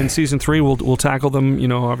in season 3. We'll tackle them,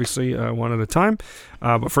 obviously one at a time.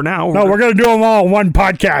 But for now, we're gonna do them all in one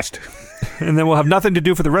podcast, and then we'll have nothing to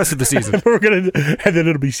do for the rest of the season. and then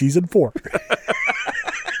it'll be season 4.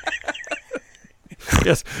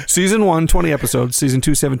 Yes, season 1, 20 episodes. Season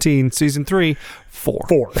 2, 17. Season 3,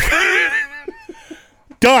 4.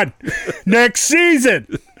 Done. Next season.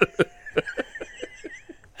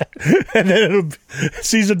 And then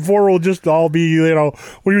season 4 will just all be, what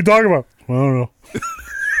are you talking about? I don't know.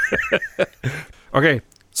 Okay,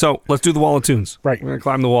 so let's do the wall of tunes. Right. We're going to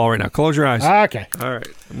climb the wall right now. Close your eyes. Okay. All right.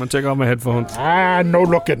 I'm going to take off my headphones. No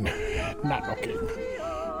looking. Not looking.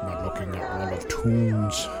 Not looking at wall of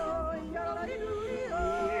tunes.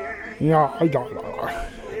 Yeah, I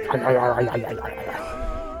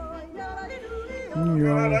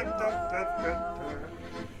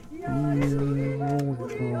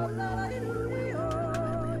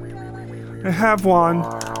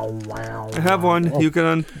have one. You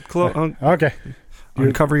can okay.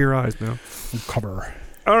 Uncover your eyes now. Uncover.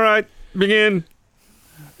 All right, begin.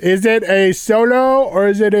 Is it a solo or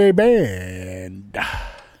is it a band?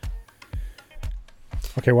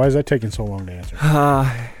 Okay, why is that taking so long to answer?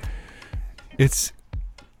 It's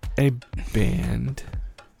a band.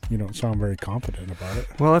 You don't sound very confident about it.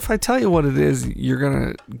 Well, if I tell you what it is, you're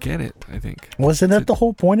going to get it, I think. Wasn't that the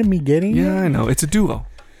whole point of me getting it? Yeah, I know. It's a duo.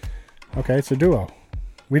 Okay, it's a duo.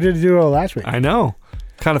 We did a duo last week. I know.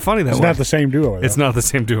 Kind of funny that It's not the same duo, though. It's not the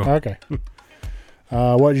same duo. Okay.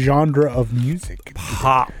 What genre of music?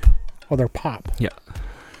 Pop. Oh, they're pop. Yeah.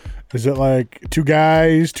 Is it like 2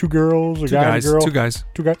 guys, 2 girls, a guy and a girl? 2 guys.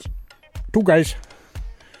 2 guys. 2 guys.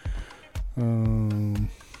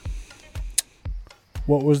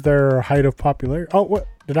 What was their height of popularity? Oh, what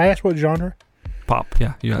did I ask? What genre? Pop.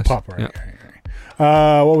 Yeah, you asked. Pop, right?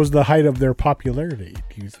 Yeah. What was the height of their popularity?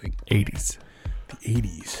 Do you think? 80s. The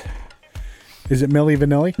 80s. Is it Milli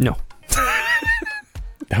Vanilli? No.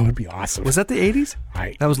 That would be awesome. Was that the 80s?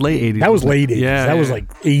 That was late 80s. That was late 80s. Yeah, that was like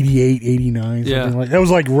 88, 89. Something like that. Was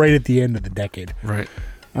like right at the end of the decade. Right.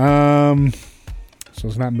 So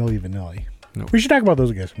it's not Milli Vanilli. No. We should talk about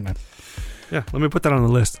those guys sometime. Yeah, let me put that on the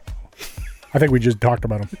list. I think we just talked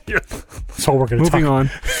about them. Yeah. So we're going to Moving on.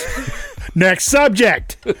 Next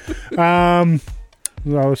subject. I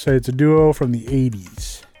would say it's a duo from the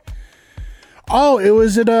 80s. Oh,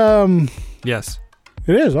 is it Yes.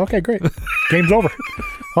 It is. Okay, great. Game's over.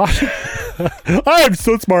 I'm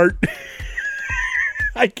so smart.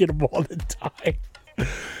 I get them all the time.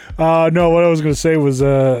 No, what I was going to say was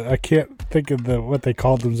I can't think of what they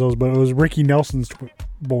called themselves, but it was Ricky Nelson's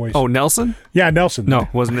boys. Oh, Nelson? Yeah, Nelson. No,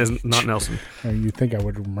 not Nelson. Oh, you'd think I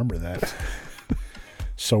would remember that.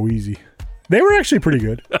 So easy. They were actually pretty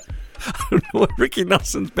good. I don't know what Ricky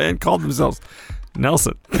Nelson's band called themselves.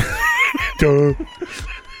 Nelson. Duh.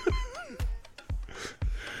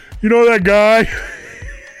 You know that guy?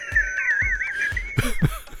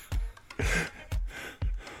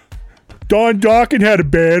 Don Dawkins had a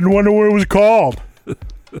band. Wonder what it was called.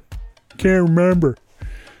 Can't remember.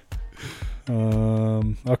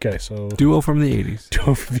 Okay, so duo from the 80s.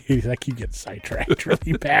 Duo from the 80s. I keep getting sidetracked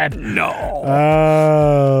really bad. No.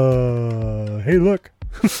 Hey, look.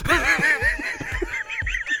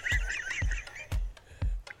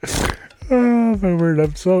 Oh my word!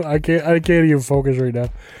 I can't even focus right now.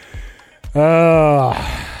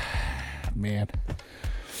 Man.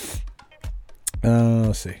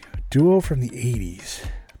 Let's see. Duo from the 80s.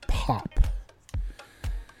 Pop.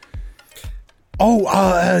 Oh,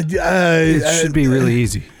 it should be really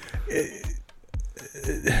easy. It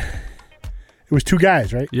was 2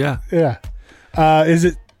 guys, right? Yeah. Yeah. Is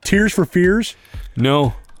it Tears for Fears?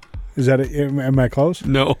 No. Is that it? Am I close?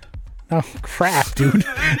 No. Oh, crap, dude.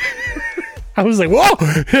 I was like, whoa,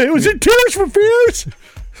 it was in Tears for Fears.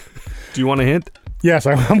 Do you want a hint? Yes,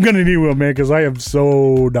 I'm going to need one, man, because I am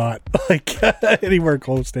so not like anywhere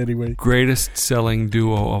close to anyway. Greatest selling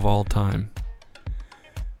duo of all time.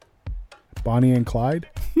 Bonnie and Clyde?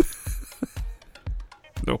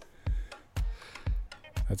 No.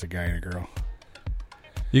 That's a guy and a girl.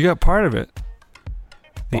 You got part of it.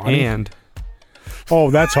 The Bonnie? and.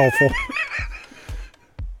 Oh, that's helpful.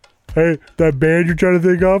 Hey, that band you're trying to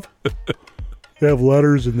think of? They have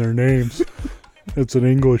letters in their names. It's in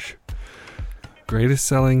English. Greatest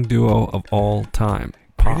selling duo of all time.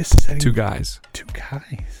 Pop. Greatest selling- Two guys. Two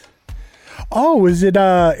guys. Oh, is it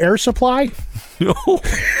Air Supply? No.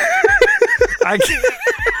 I can't.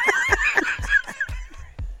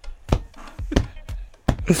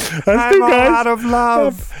 That's I'm two guys. out of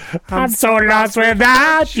love. I'm so lost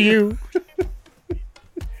without you.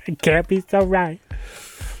 It can't be so right.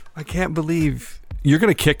 I can't believe you're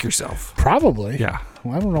going to kick yourself. Probably. Yeah.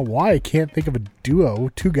 Well, I don't know why I can't think of a duo.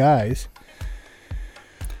 Two guys.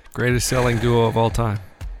 Greatest selling duo of all time.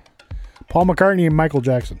 Paul McCartney and Michael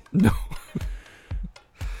Jackson. No.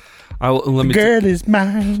 Let me Girl is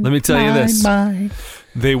mine. Let me tell you this. Mine.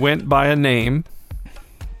 They went by a name,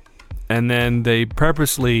 and then they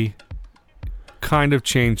purposely kind of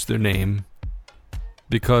changed their name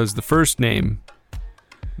because the first name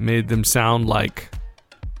made them sound like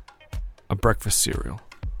a breakfast cereal.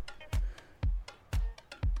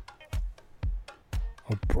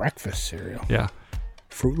 A breakfast cereal. Yeah.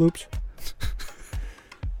 Fruit Loops.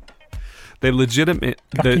 They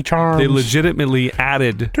legitimately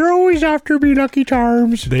added. They're always after me, Lucky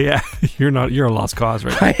Charms. You're a lost cause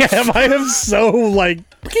right now. I am so like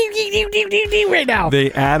right now.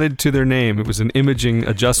 They added to their name. It was an imaging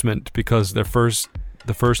adjustment because the first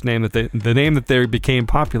name the name that they became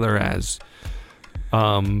popular as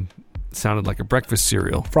sounded like a breakfast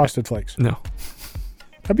cereal. Frosted Flakes. No.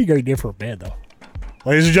 That'd be a great name for a band, though.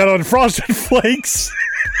 Ladies and gentlemen, Frosted Flakes.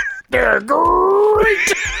 They're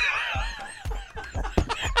great.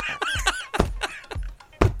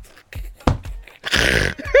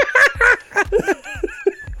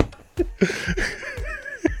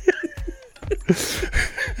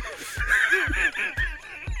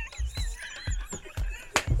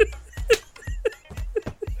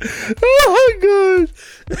 Oh my god!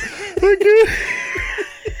 Okay.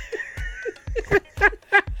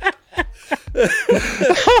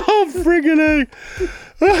 Oh friggin'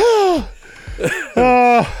 A!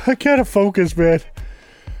 I can't focus, man.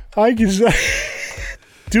 I can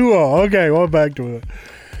duo. Okay, well, back to it.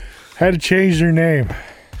 Had to change their name.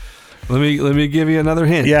 Let me give you another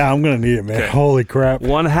hint. Yeah, I'm gonna need it, man. Okay. Holy crap!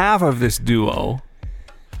 One half of this duo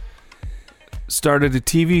started a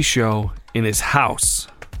TV show in his house.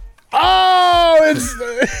 Oh, it's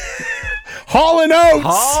Hall & Oates.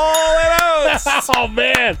 Hall & Oates. Oh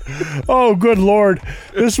man. Oh, good lord.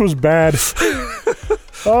 This was bad.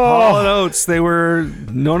 Hall & Oates. They were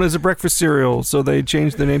known as a breakfast cereal, so they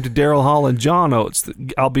changed their name to Daryl Hall and John Oates,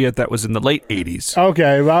 albeit that was in the late 80s.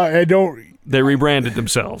 Okay, well, I don't. They rebranded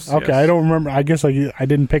themselves. Okay, yes. I don't remember. I guess I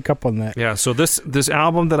didn't pick up on that. Yeah, so this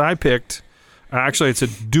album that I picked, actually it's a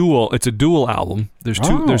dual album. There's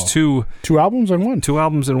two albums in one. Two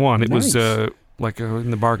albums in one. It Nice. was in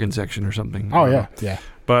the bargain section or something. Oh yeah, yeah.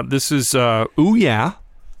 But this is Ooh Yeah.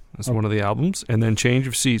 That's one of the albums, and then Change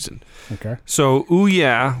of Season. Okay. So Ooh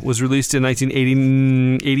Yeah was released in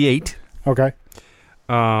 1988. Okay.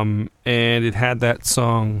 And it had that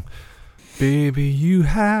song, Baby, You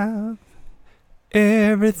Have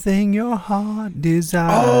Everything Your Heart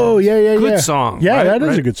Desires. Oh yeah. Good song. Yeah, right? that is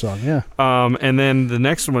Right? a good song. Yeah. And then the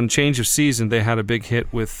next one, Change of Season, they had a big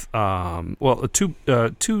hit with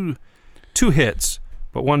two hits,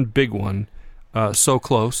 but one big one, So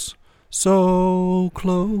Close. So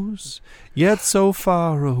close, yet so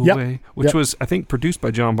far away, which was, I think, produced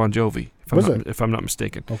by John Bon Jovi, if I'm not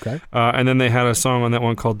mistaken. Okay. And then they had a song on that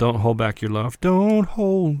one called Don't Hold Back Your Love. Don't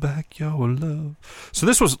hold back your love. So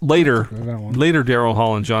this was later Daryl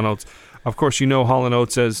Hall and John Oates. Of course, you know Hall &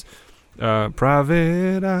 Oates as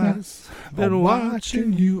Private Eyes, Been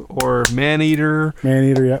Watching You, or Man-Eater.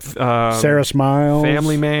 Man-Eater, yep. Sarah Smiles.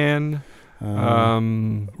 Family Man.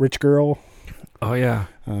 Rich Girl. Oh, yeah.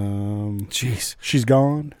 Jeez. She's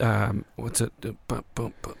Gone. What's it?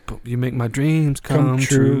 You Make My Dreams Come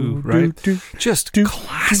True, right? Just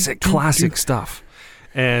classic stuff.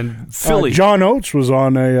 And Philly. John Oates was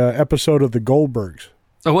on a episode of The Goldbergs.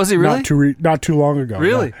 Oh, was he really? Not too long ago.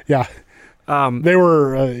 Really? Yeah. They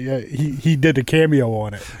were. He did a cameo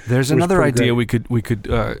on it. There's another idea we could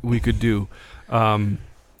do.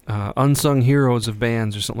 unsung heroes of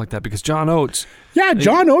bands or something like that, because John Oates. Yeah,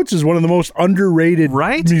 John Oates is one of the most underrated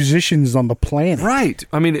musicians on the planet. Right.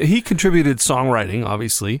 I mean, he contributed songwriting,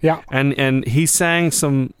 obviously. Yeah. And he sang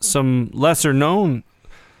some lesser known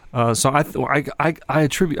songs. I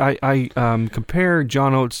compare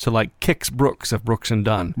John Oates to like Kix Brooks of Brooks and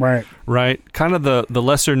Dunn. Right. Right. Kind of the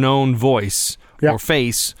lesser known voice or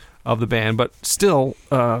face of the band, but still,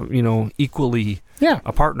 equally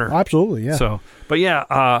a partner. Absolutely, yeah. So, but yeah,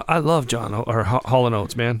 I love Hall &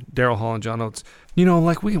 Oates, man. Daryl Hall and John Oates.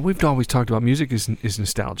 Like we've always talked about, music is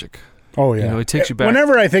nostalgic. Oh yeah, it takes you back.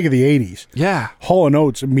 Whenever I think of the '80s, Hall &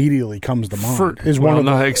 Oates immediately comes to mind.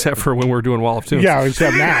 Except for when we're doing Wall of Tunes. Yeah,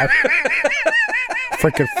 except that.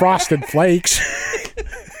 Freaking Frosted Flakes.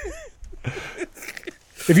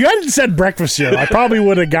 If you hadn't said breakfast cereal, I probably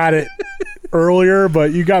would have got it earlier,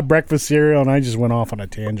 but you got breakfast cereal, and I just went off on a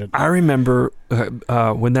tangent. I remember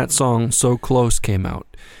when that song "So Close" came out.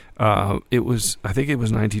 I think it was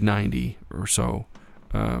 1990 or so,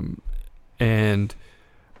 and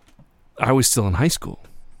I was still in high school.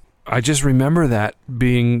 I just remember that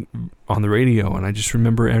being on the radio, and I just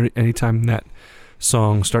remember anytime that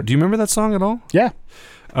song started. Do you remember that song at all? Yeah.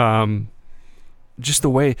 Just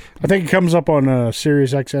the way. I think it comes up on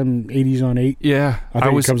Sirius XM 80s on 8. Yeah. I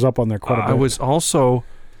think it comes up on there quite a bit.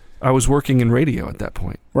 I was working in radio at that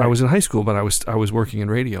point. Right. I was in high school, but I was working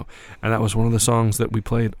in radio, and that was one of the songs that we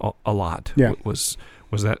played a lot. Yeah. Was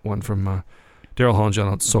that one from Daryl Hall and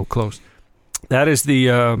John Oates, "So Close." That is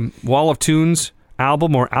the Wall of Tunes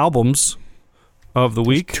album or albums of the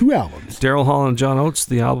week. There's 2 albums. Daryl Hall and John Oates,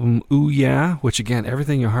 the album "Ooh Yeah," which again,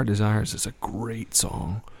 "Everything Your Heart Desires" is a great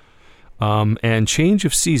song. And "Change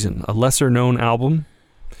of Season," a lesser-known album.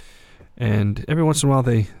 And every once in a while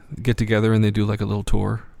they get together and they do like a little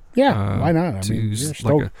tour. Yeah, why not? I mean,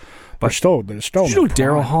 they're still did you know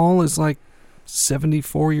Daryl Hall is like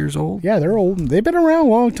 74 years old? Yeah, they're old. They've been around a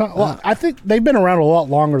long time. Well, I think they've been around a lot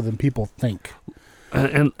longer than people think.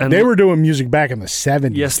 And they were doing music back in the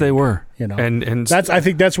 70s. Yes, they were. And I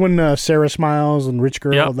think that's when Sarah Smiles and Rich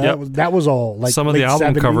Girl. That was all like some of the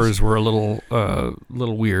album 70s. covers were a little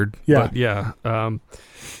weird. Yeah, but yeah. Well,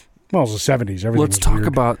 it was the 70s. Everything. Let's talk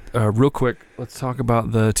about real quick. Let's talk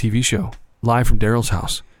about the TV show Live from Daryl's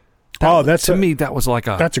House. That was like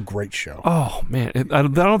that's a great show. Oh man, I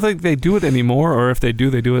don't think they do it anymore, or if they do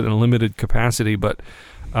it in a limited capacity. But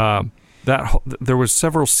there was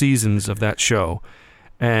several seasons of that show,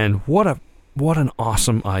 and what an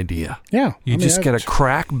awesome idea! Yeah, you just get a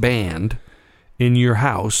crack band in your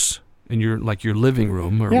house, in your living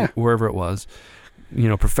room or wherever it was.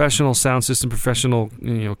 Professional sound system, professional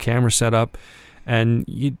camera setup, and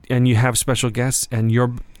you have special guests, and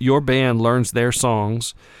your band learns their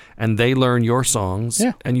songs, and they learn your songs,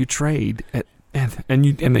 and you trade,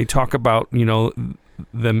 and they talk about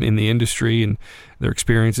them in the industry and their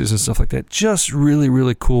experiences and stuff like that. Just really,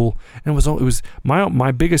 really cool. And it was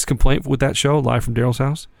my biggest complaint with that show, Live from Daryl's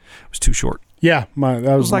House, was too short. Yeah,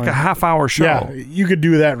 it was like a half-hour show. Yeah, you could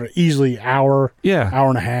do that easily hour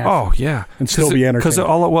and a half. Oh, yeah. And still be entertaining. Because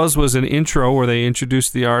all it was an intro where they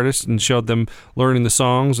introduced the artist and showed them learning the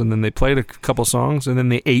songs, and then they played a couple songs, and then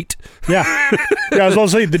they ate. Yeah. I was going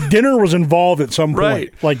to say, the dinner was involved at some point.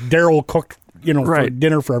 Right. Like Daryl cooked, for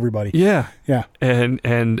dinner for everybody. Yeah. Yeah. And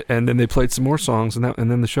then they played some more songs, and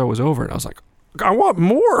then the show was over, and I was like, I want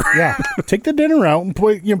more. Yeah. Take the dinner out and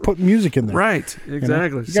put music in there. Right.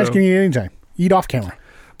 Exactly. You guys can eat anytime. Eat off camera.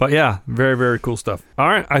 But yeah, very, very cool stuff. All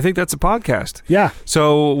right, I think that's a podcast. Yeah.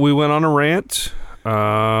 So we went on a rant,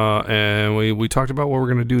 and we talked about what we're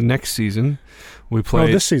going to do next season. We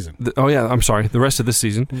played this season. I'm sorry, the rest of this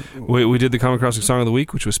season. We did the Common Crossing Song of the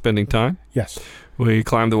Week, which was Spending Time. Yes. We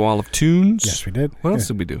climbed the Wall of Tunes. Yes, we did. What else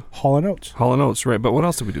did we do? Hall & Oates. Hall & Oates, right. But what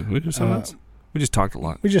else did we do? We did something else? We just talked a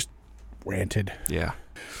lot. We just ranted. Yeah.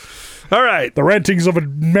 All right. The rantings of a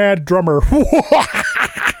mad drummer.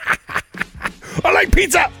 I like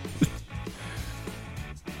pizza.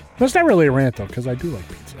 That's not really a rant, though, because I do like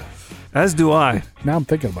pizza. As do I. Now I'm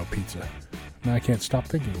thinking about pizza. Now I can't stop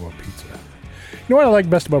thinking about pizza. You know what I like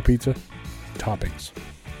best about pizza? Toppings.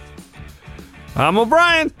 I'm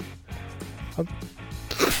O'Brien.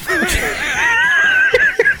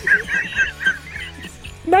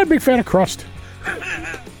 Not a big fan of crust.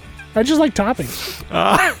 I just like toppings.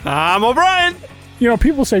 I'm O'Brien.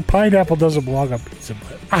 People say pineapple doesn't belong on pizza,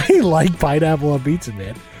 but I like pineapple on pizza,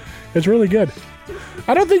 man. It's really good.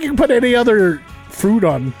 I don't think you can put any other fruit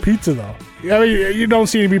on pizza, though. I mean, you don't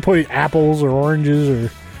see anybody putting apples or oranges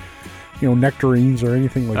or, nectarines or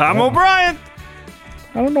anything like that. I'm O'Brien.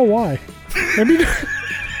 I don't know why.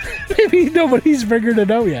 Maybe nobody's figured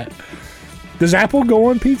it out yet. Does apple go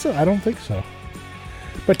on pizza? I don't think so.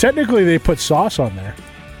 But technically they put sauce on there.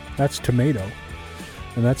 That's tomato.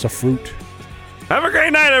 And that's a fruit. Have a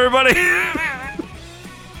great night, everybody.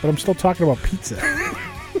 But I'm still talking about pizza.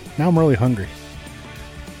 Now I'm really hungry.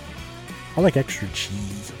 I like extra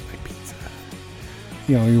cheese on my pizza.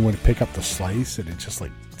 You know, you want to pick up the slice and it just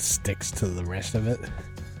like sticks to the rest of it.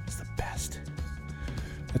 It's the best.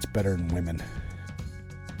 That's better than women.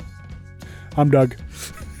 I'm Doug.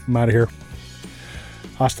 I'm out of here.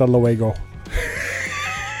 Hasta luego.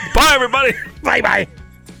 Bye, everybody. Bye-bye.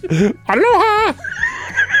 Aloha.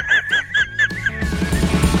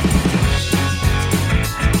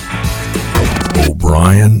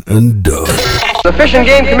 O'Brien and Doug. The Fish and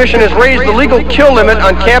Game Commission has raised the legal kill limit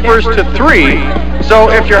on campers to 3. So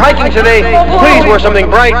if you're hiking today, please wear something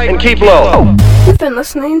bright and keep low. You've been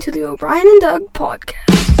listening to the O'Brien and Doug podcast.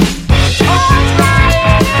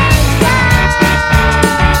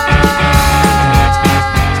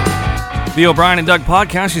 The O'Brien and Doug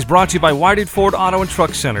podcast is brought to you by Whited Ford Auto and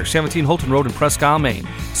Truck Center, 17 Holton Road in Presque Isle, Maine.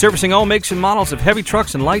 Servicing all makes and models of heavy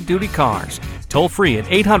trucks and light-duty cars. Toll free at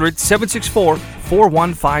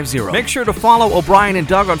 800-764-4150. Make sure to follow O'Brien and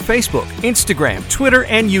Doug on Facebook, Instagram, Twitter,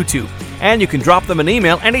 and YouTube. And you can drop them an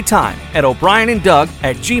email anytime at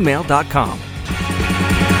o'brienanddoug@gmail.com.